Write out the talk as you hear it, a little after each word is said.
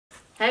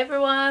Hi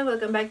everyone,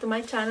 welcome back to my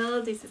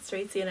channel. This is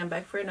Tracy and I'm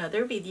back for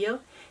another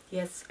video.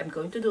 Yes, I'm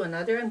going to do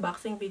another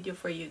unboxing video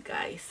for you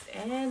guys.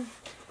 And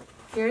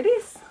here it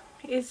is.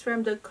 It's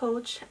from the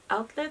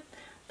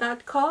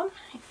coachoutlet.com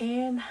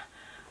and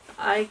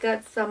I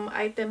got some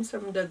items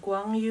from the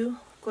Guang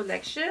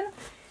collection.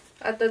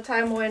 At the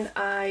time when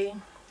I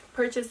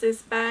purchased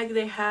this bag,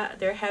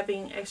 they're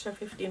having extra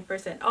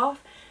 15%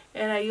 off,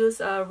 and I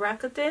used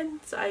Rakuten,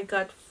 so I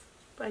got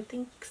I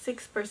think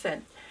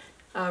 6%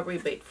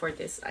 rebate for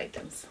these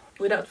items.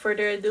 Without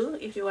further ado,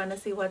 if you want to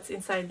see what's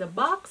inside the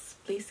box,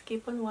 please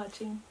keep on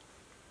watching.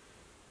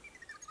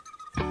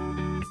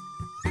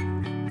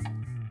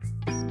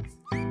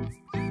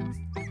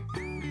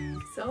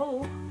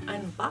 So,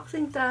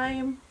 unboxing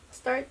time.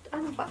 Start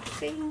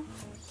unboxing.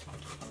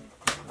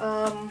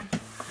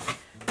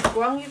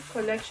 Guang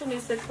collection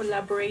is a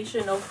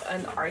collaboration of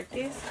an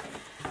artist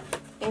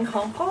in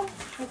Hong Kong.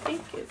 I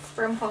think it's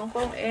from Hong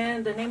Kong,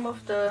 and the name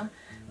of the,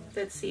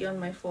 let's see on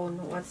my phone,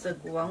 what's the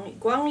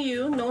Guang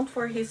Yu, known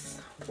for his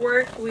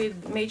work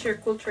with major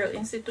cultural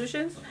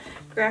institutions.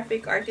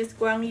 Graphic artist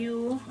Guang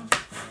Yu,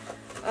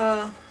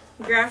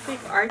 graphic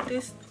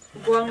artist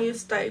Guang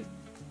Yu's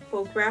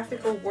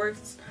typographical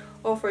works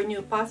offer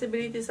new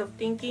possibilities of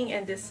thinking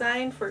and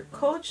design. For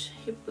Coach,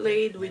 he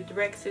played with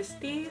Rexy's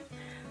teeth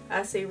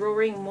as a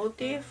roaring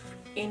motif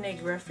in a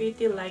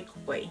graffiti-like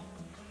way.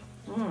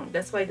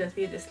 That's why the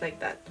teeth is like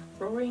that,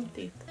 roaring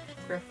teeth,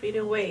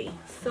 graffiti way.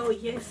 So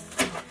yes,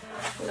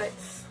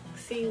 let's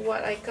see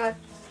what I got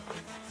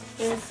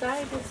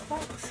inside this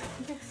box.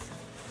 Yes,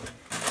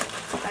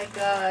 I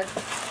got a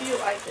few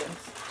items.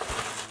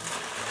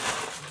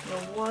 The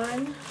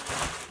one,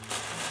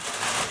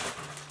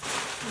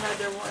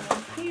 another one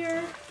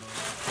here,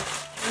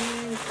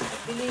 and I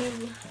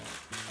believe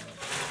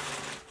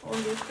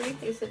only three.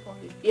 Is it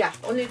only? Yeah,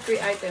 only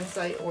 3 items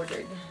I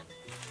ordered.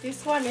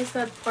 This one is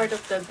not part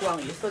of the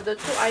Guang Yu. So the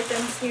 2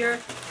 items here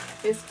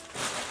is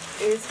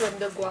from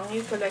the Guang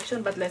Yu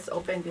collection, but let's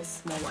open this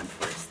small one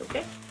first,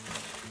 okay?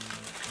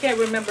 Can't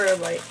remember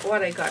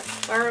what I got.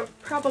 Or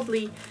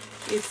probably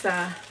it's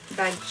a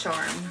bag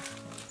charm.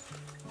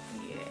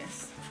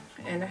 Yes,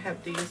 and I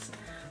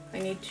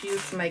need to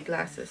use my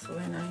glasses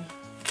when I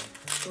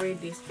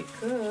read this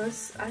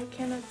because I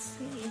cannot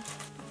see.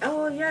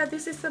 Oh yeah,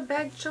 this is a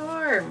bag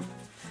charm.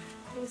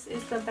 This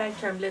is the bag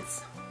charm.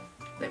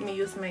 Let me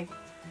use my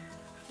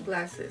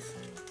glasses.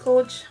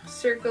 Coach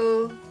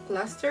Circle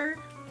Cluster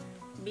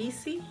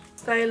BC.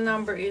 Style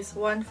number is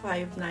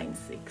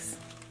 1596.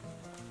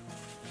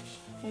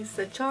 It's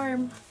the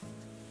charm.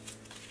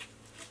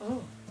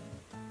 Oh,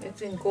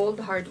 it's in gold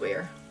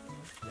hardware.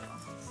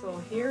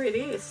 So here it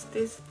is.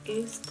 This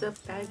is the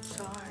bag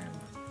charm.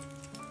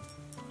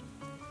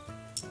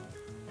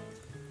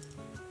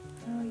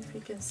 I don't know if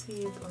you can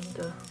see it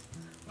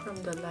from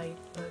the light,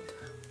 but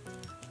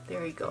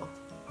there you go.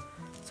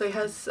 So it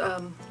has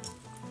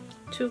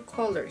 2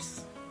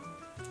 colors,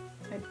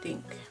 I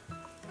think.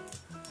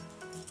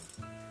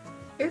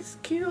 It's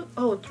cute.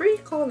 Oh, 3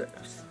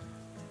 colors.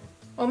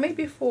 Oh,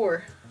 maybe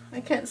 4.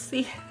 I can't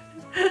see.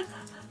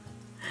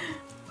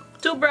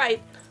 Too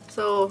bright.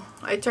 So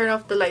I turn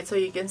off the light so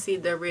you can see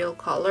the real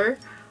color.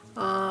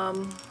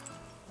 So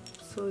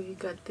you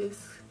got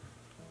this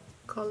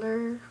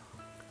color,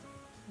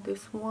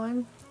 this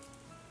one,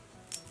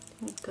 I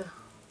think the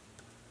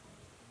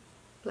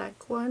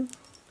black one,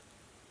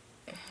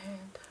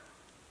 and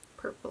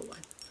purple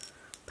one.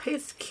 But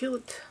it's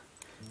cute.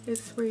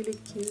 It's really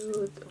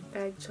cute.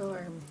 Bag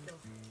charm.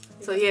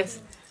 So yes,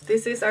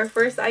 this is our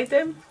first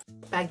item,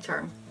 bag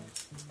charm.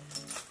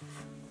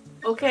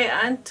 Okay,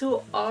 on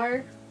to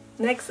our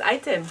next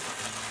item.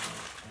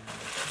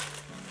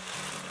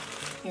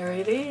 Here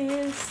it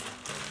is.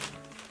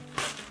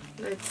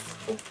 Let's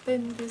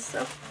open this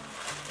up.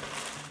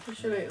 How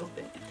should I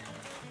open it?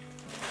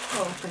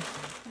 Oh, okay.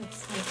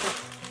 Let's make it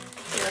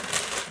here.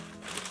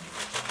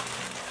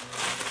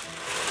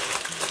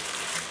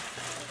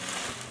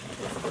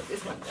 Let's put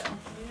this one down.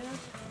 Yeah.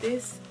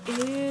 This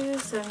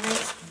is the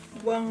next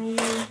Guang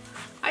Yu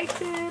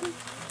item.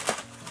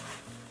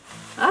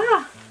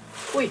 Ah!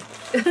 Wait.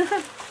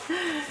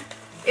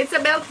 It's a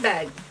belt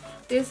bag.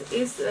 This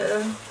is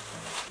a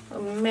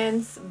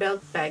men's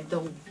belt bag.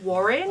 The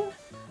Warren.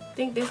 I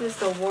think this is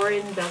the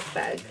Warren belt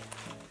bag.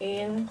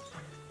 And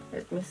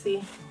let me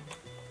see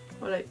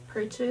what I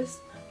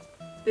purchased.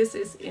 This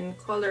is in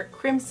color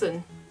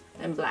crimson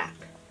and black.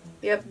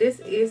 Yep, this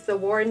is the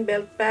Warren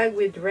belt bag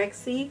with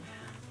Rexy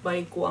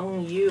by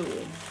Guang Yu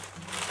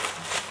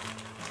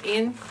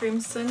in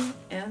crimson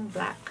and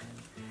black.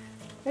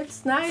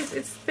 It's nice.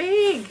 It's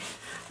big.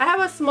 I have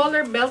a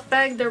smaller belt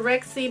bag, the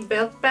Rexy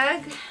belt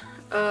bag.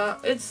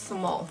 It's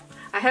small.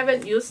 I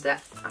haven't used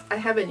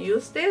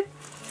it,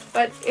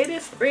 but it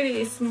is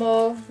really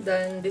small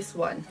than this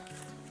one.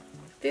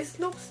 This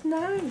looks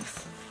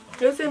nice.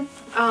 It's in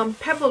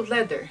Pebble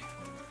leather.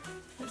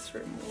 Let's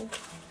remove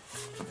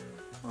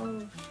all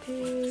of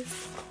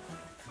this.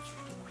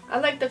 I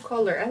like the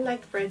color. I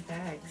like red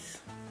bags.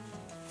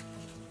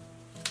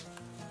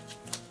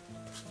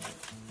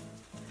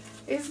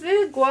 Is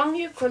the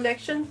Guang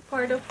collection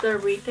part of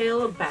the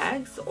retail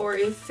bags, or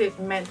is it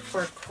meant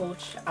for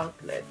Coach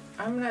outlet?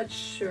 I'm not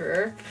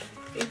sure.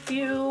 If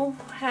you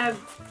have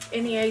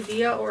any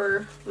idea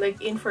or like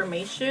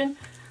information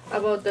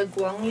about the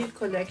Guang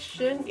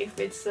collection, if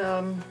it's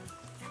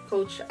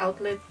Coach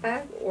outlet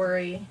bag or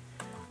a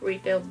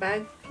retail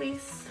bag,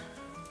 please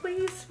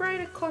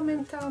write a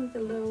comment down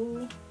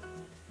below.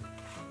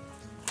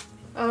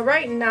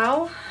 Right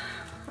now,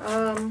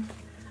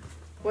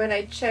 when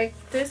I checked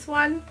this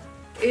one,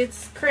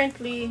 it's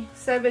currently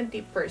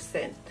 70%.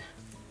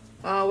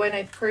 When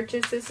I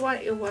purchased this one,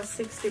 it was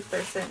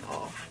 60%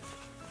 off.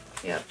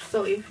 Yep,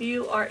 so if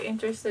you are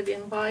interested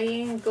in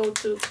buying, go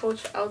to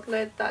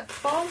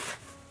coachoutlet.com,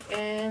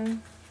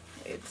 and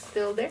it's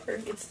still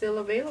there. It's still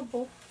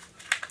available.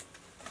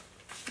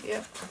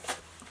 Yep.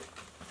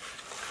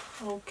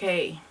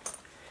 Okay,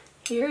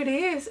 here it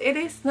is. It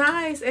is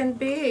nice and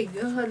big.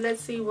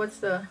 Let's see what's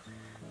the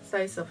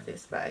size of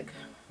this bag.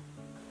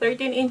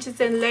 13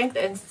 inches in length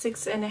and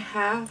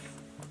 6.5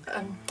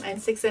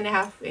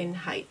 in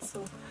height.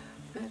 So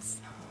let's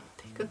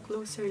take a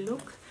closer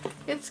look.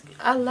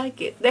 I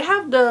like it. They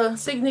have the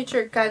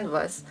signature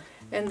canvas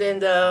and then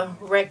the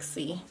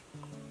Rexy,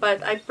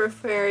 but I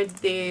prefer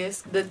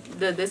this. The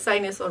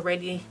design is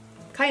already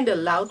kind of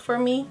loud for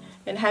me,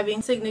 and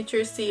having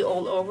signature C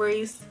all over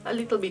is a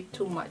little bit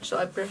too much, so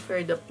I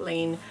prefer the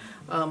plain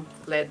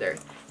leather.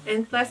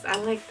 And plus, I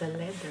like the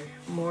leather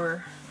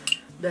more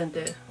than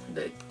the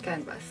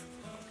canvas.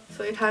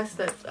 So it has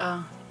that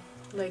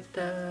like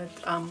the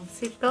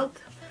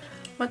seatbelt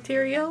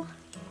material,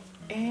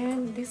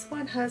 and this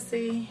one has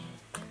a,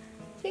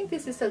 I think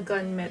this is a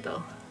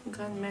gunmetal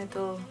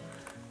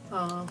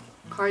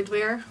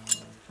hardware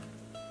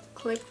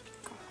clip,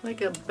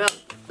 like a belt,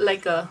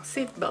 like a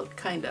seat belt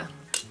kind of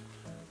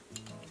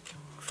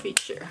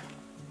feature.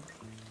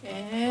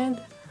 And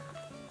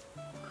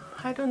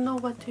I don't know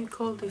what to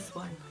call this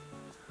one,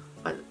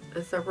 but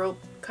it's a rope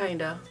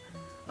kind of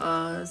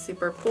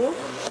zipper pull,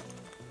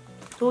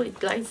 so it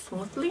glides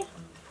smoothly.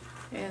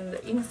 And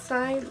the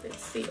inside,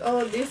 let's see,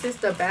 oh, this is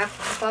the back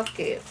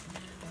pocket.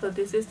 So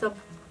this is the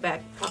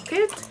back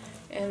pocket,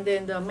 and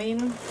then the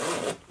main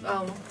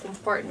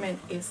compartment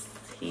is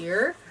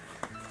here.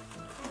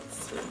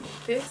 Let's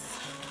remove this.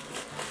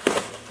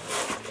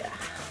 Yeah,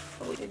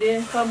 so it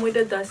didn't come with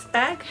a dust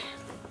bag.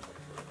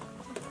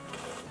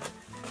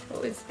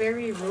 Oh, it's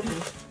very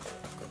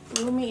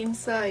roomy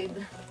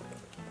inside.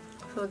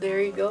 So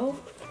there you go.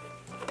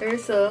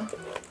 There's a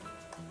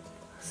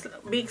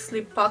big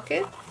slip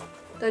pocket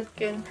that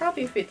can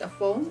probably fit a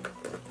phone.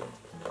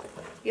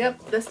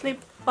 Yep, the slip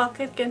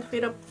pocket can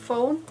fit a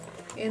phone.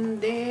 And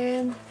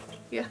then,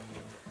 yeah,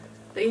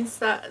 the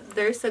inside,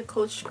 there's a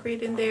Coach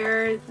grid in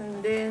there,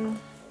 and then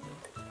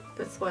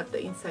that's what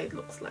the inside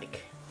looks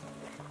like.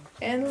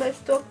 And let's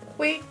do a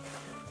quick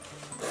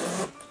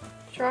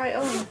try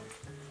on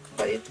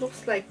what it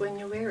looks like when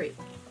you wear it.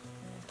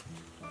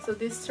 So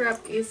this strap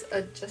is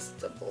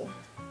adjustable.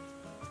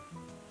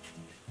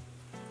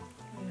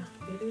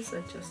 Yeah, it is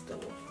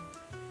adjustable.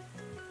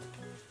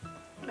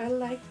 I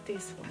like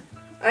this one.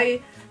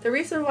 The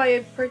reason why I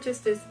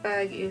purchased this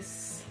bag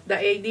is, the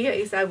idea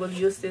is I will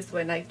use this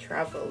when I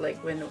travel,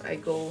 like when I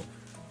go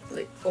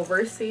like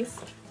overseas.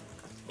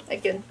 I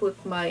can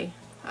put my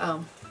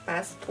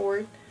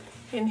passport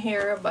in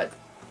here, but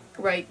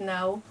right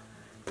now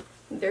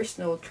there's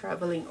no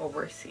traveling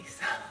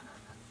overseas.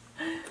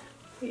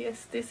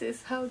 Yes, this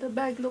is how the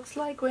bag looks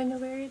like when you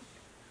wear it.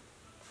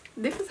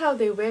 This is how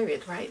they wear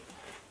it, right?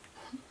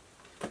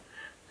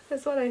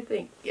 That's what I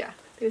think. Yeah,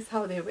 this is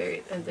how they wear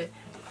it. And then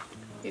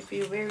if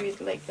you wear it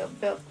like a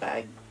belt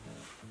bag,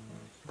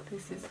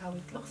 this is how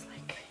it looks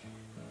like.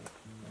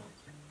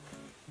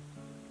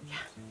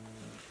 Yeah,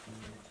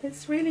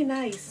 it's really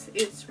nice.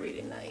 It's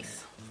really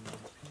nice.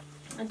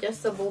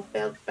 Adjustable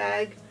belt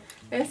bag.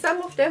 And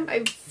some of them,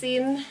 I've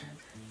seen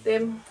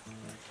them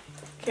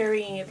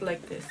carrying it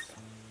like this.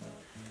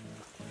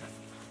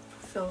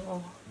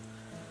 So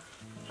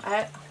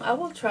I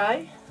will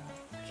try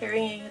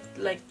carrying it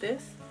like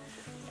this,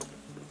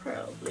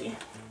 probably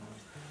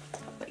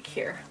like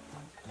here.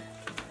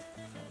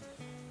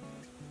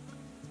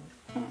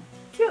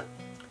 Cute.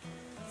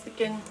 So you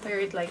can wear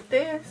it like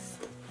this,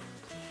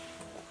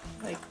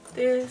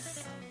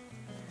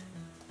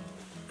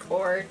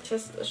 or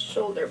just a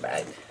shoulder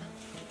bag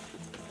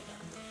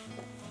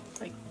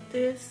like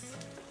this.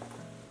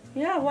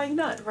 Yeah, why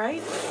not,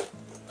 right?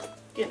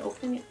 You can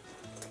open it.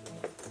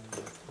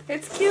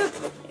 It's cute.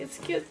 It's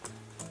cute.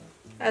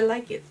 I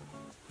like it.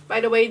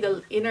 By the way,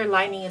 the inner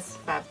lining is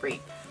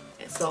fabric.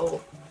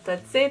 So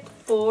that's it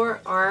for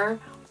our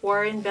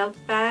Warren belt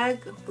bag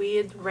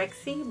with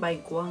Rexy by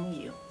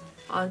Guang.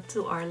 On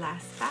to our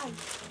last bag.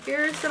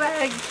 Here's the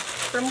bag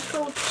from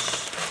Coach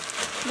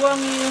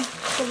Guang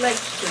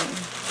collection.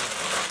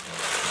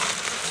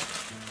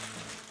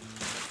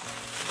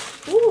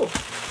 Ooh.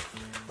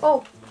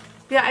 Oh,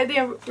 yeah, I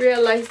didn't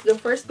realize the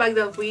first bag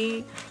that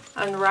we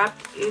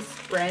unwrapped is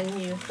brand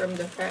new from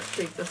the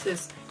factory,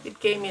 because it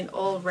came in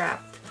all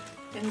wrapped.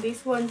 And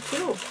this one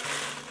too.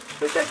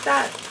 Look at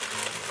that.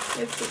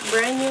 It's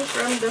brand new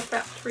from the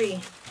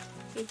factory.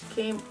 It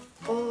came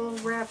all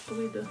wrapped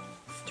with the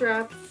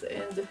straps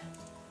and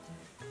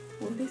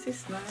oh, this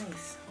is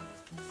nice.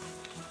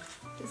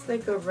 It's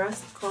like a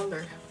rust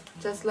color,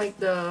 just like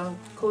the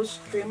Coach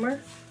trimmer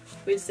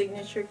with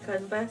signature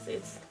canvas.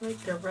 It's like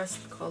the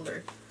rust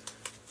color.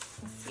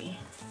 Let's see.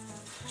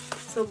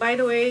 So by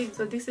the way,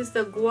 so this is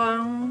the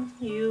Guang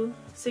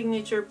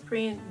signature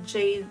print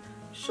Jade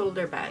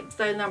shoulder bag.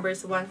 Style number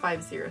is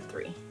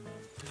 1503.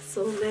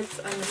 So let's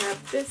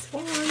unwrap this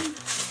one.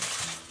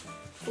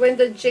 When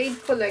the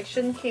Jade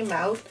collection came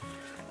out,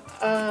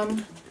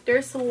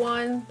 there's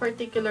one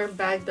particular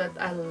bag that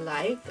I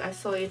like. I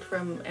saw it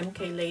from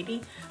MK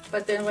Lady,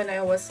 but then when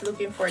I was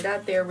looking for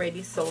that, they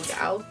already sold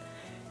out.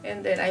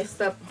 And then I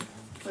stopped,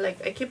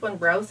 like I keep on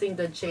browsing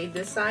the Jade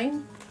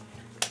design,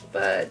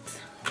 but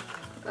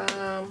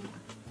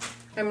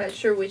I'm not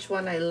sure which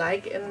one I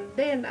like. And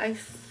then I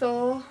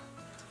saw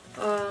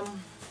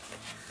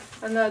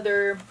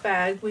another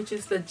bag, which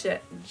is the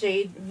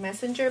Jade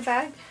messenger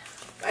bag.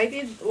 I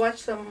did watch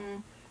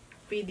some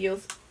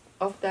videos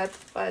of that,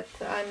 but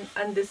I'm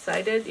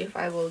undecided if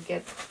I will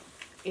get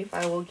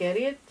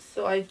it.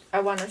 So I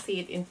want to see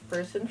it in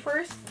person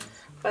first.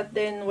 But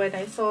then when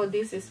I saw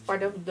this is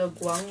part of the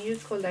Guang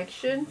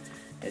collection,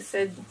 I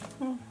said,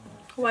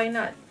 why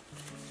not?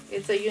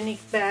 It's a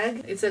unique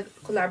bag. It's a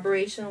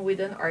collaboration with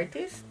an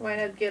artist. Why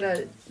not get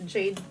a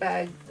Jade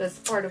bag that's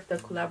part of the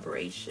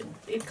collaboration?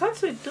 It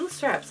comes with 2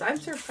 straps. I'm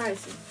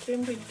surprised it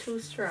came with 2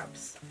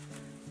 straps.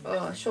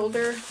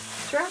 Shoulder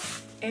strap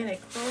and a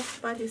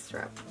crossbody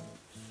strap.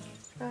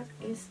 That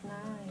is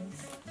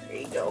nice. There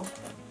you go.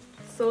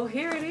 So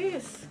here it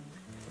is.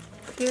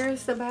 Here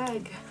is the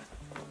bag.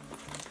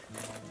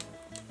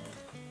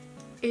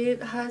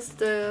 It has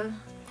the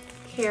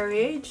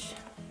carriage.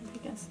 You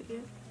can see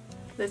it.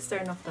 Let's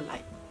turn off the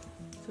light.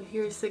 So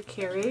here's the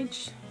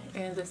carriage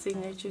and the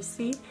signature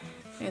seat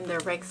and the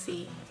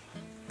Rexy.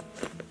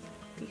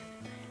 There you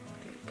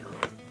go.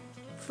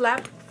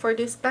 Flap for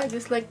this bag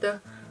is like the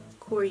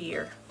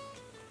courier.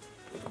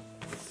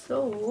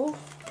 So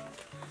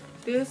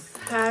this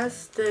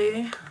has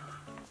the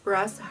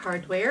brass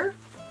hardware.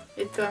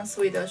 It comes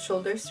with a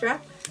shoulder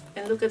strap,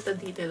 and look at the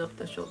detail of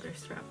the shoulder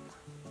strap.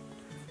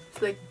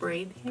 It's like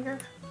braid here.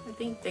 I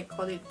think they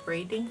call it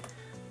braiding,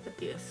 but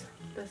yes,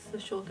 that's the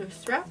shoulder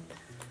strap.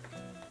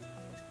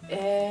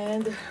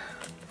 And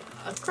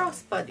a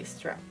crossbody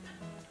strap.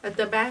 At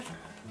the back,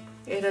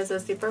 it has a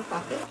zipper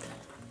pocket.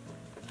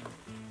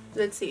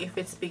 Let's see if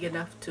it's big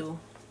enough to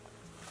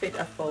fit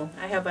a phone.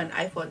 I have an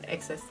iPhone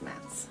XS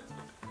Max.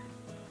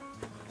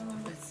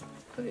 Let's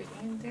put it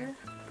in there.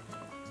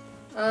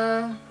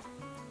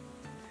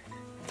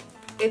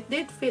 It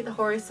did fit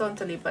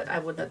horizontally, but I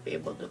would not be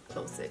able to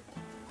close it.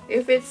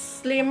 If it's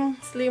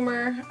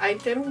slimmer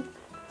item,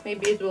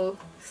 maybe it will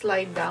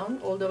slide down,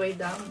 all the way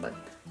down, but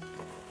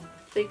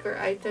thicker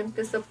item,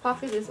 because the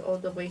pocket is all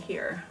the way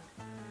here.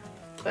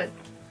 But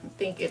I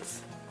think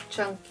it's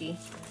chunky,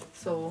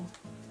 so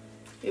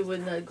it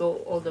would not go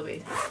all the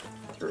way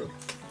through.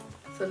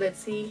 So let's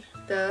see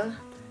the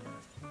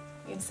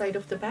inside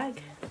of the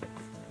bag.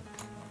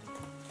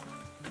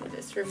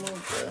 Let's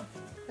remove the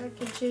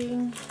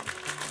packaging.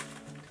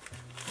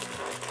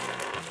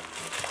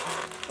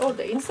 Oh,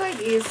 the inside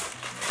is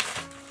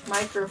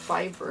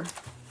microfiber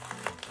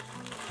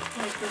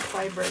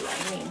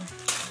lining.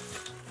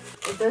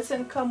 It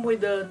doesn't come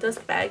with the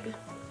dust bag,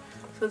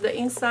 so the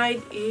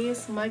inside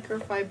is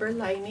microfiber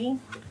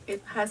lining.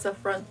 It has a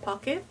front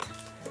pocket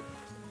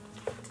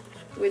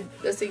with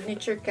the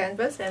signature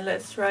canvas, and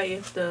let's try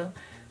if the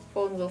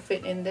phone will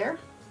fit in there.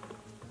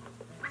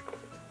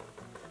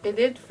 It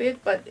did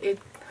fit, but it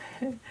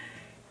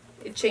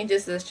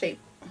changes the shape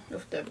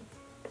of the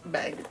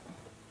bag.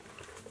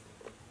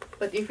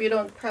 But if you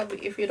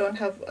don't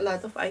have a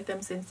lot of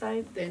items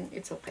inside, then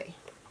it's okay.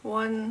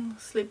 One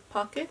slip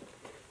pocket,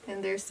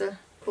 and there's a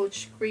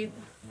Coach grid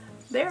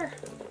there.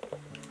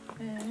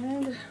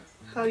 And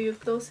how you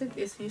close it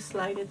is you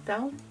slide it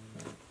down,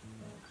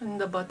 and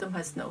the bottom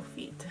has no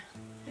feet.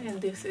 And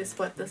this is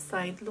what the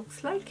side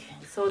looks like.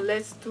 So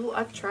let's do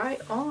a try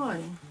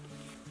on.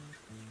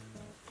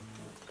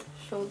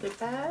 Shoulder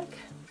bag.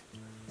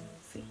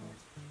 See,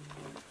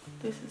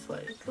 this is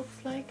what it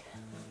looks like.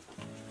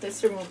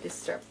 Let's remove this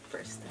strap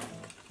first.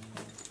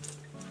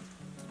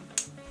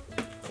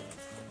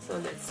 So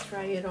let's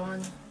try it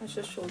on as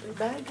a shoulder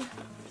bag.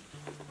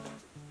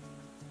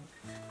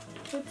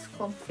 It's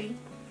comfy.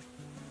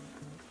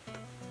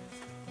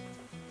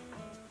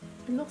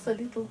 It looks a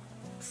little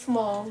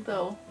small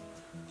though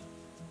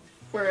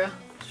for a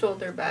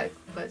shoulder bag,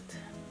 but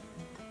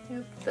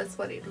yep, that's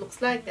what it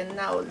looks like. And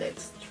now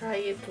let's try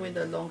it with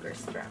a longer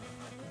strap.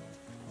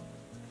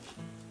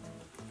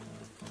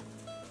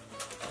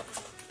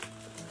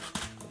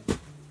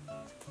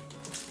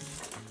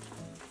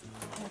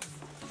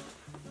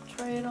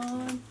 Try it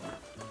on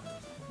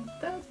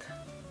like that.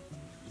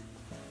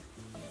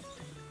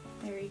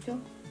 There you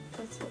go.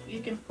 That's what you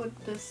can put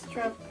the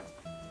strap.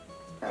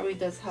 Probably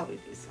that's how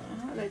it is.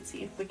 Let's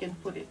see if we can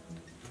put it.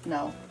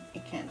 No,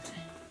 it can't.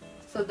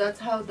 So that's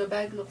how the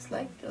bag looks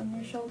like on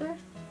your shoulder.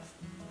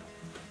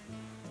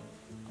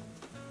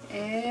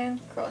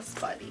 And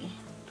crossbody.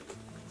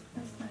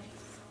 That's nice.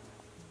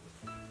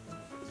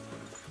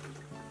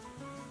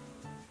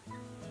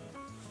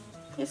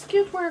 It's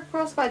cute for a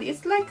crossbody.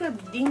 It's like a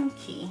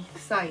dinky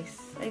size,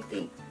 I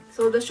think.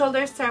 So the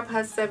shoulder strap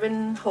has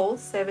 7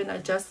 holes, 7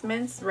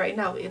 adjustments. Right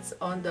now it's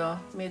on the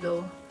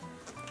middle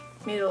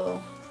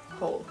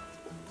hole.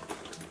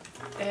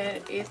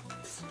 And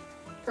it's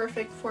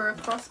perfect for a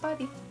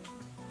crossbody.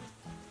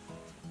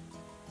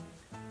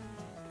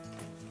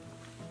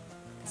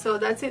 So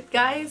that's it,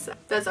 guys.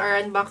 That's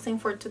our unboxing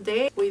for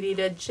today. We did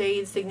a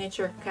Jade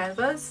signature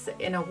canvas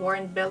in a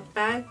worn belt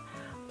bag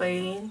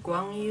by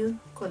Guang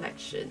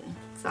collection.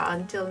 So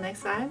until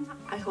next time,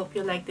 I hope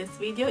you like this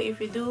video. If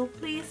you do,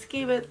 please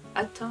give it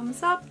a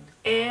thumbs up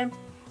and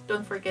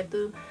don't forget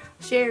to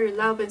share your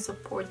love and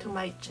support to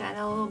my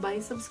channel by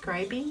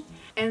subscribing.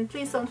 And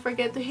please don't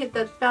forget to hit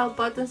that bell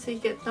button so you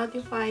get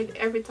notified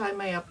every time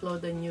I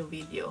upload a new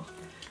video.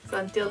 So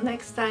until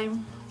next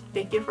time,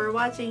 thank you for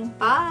watching.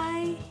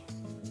 Bye!